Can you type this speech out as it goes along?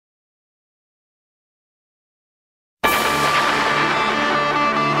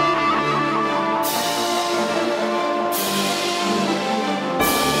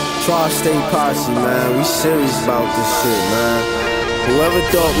Tri-State Posse, man, we serious about this shit, man. Whoever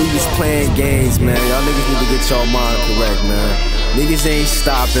thought we was playing games, man, y'all niggas need to get y'all mind correct, man. Niggas ain't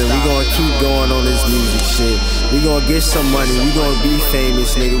stopping, we gonna keep going on this music shit. We gonna get some money, we gonna be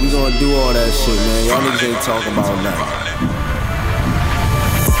famous, nigga. We gonna do all that shit, man. Y'all niggas ain't talking about nothing.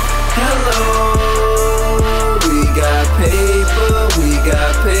 Hello, we got paper, we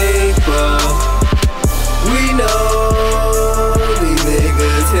got paper. We know these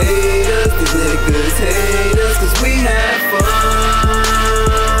niggas hate us, these niggas hate us, cause we have fun,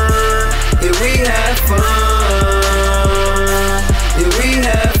 yeah, we have fun, yeah, we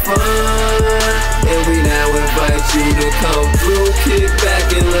have fun, and we now invite you to come through, kick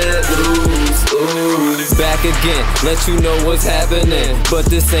back and let loose, ooh. Back again, let you know what's happening, but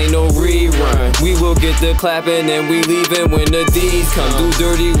this ain't no rerun. We will get the clapping and we leaving when the D's come. Do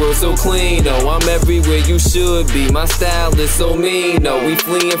dirty work so clean, oh, I'm everywhere you should be. My style is so mean, no, we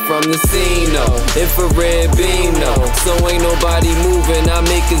fleeing from the scene, no. Infrared beam, no, so ain't nobody moving. I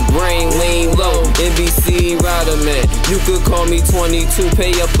make his brain lean low. NBC rider man, you could call me 22,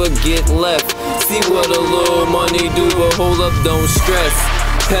 pay up or get left. See what a little money do, but hold up, don't stress.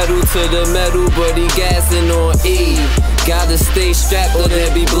 Pedal to the metal, but he gassing on E. Gotta stay strapped or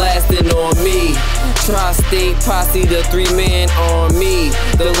they be blasting on me. Tri-State Posse, the three-man army.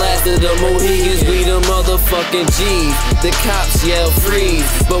 The last of the Mohegans, we the motherfucking G's. The cops yell freeze,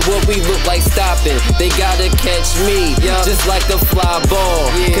 but what we look like stopping, they gotta catch me, just like a fly ball,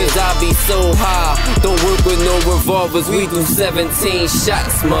 cause I be so high. Don't work with no revolvers, we do 17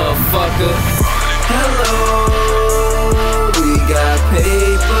 shots, motherfucker. Hello, we got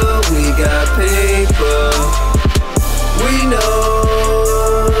paper, we got paper. We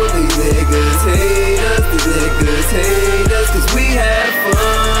know these niggas hate us, these niggas hate us, cause we have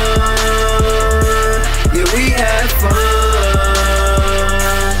fun, yeah, we have fun,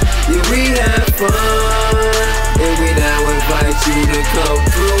 yeah, we have fun, and we now invite you to come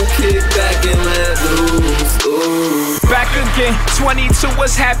through, kick back and let loose, ooh. Back again, 22,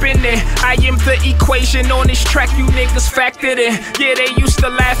 what's happening? I am the equation on this track, you niggas factored in. Yeah, they used to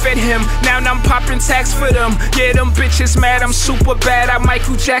laugh at him, now I'm popping tax for them. Yeah, them bitches mad, I'm super bad, I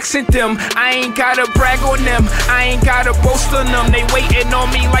Michael Jackson them. I ain't gotta brag on them, I ain't gotta boast on them. They waiting on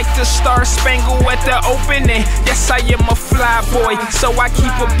me like the Star Spangled at the opening. Yes, I am a fly boy, so I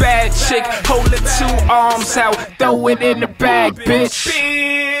keep a bad chick. Hold her 2 arms out, throw it in the bag, bitch.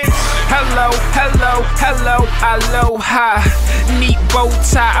 Hello, hello, hello, aloha. Neat bow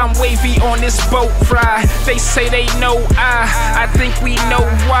tie, I'm wavy on this boat ride. They say they know I think we know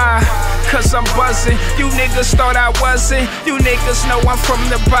why. Cause I'm buzzing, you niggas thought I wasn't. You niggas know I'm from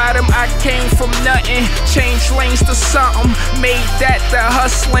the bottom, I came from nothing. Changed lanes to something, made that the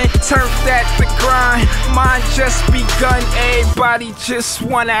hustling, turned that the grind. Mine just begun, everybody just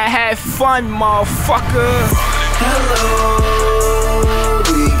wanna have fun, motherfucker. Hello,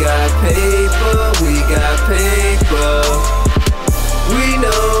 we got paper, we got paper. We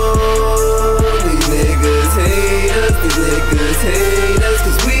know these niggas hate us, these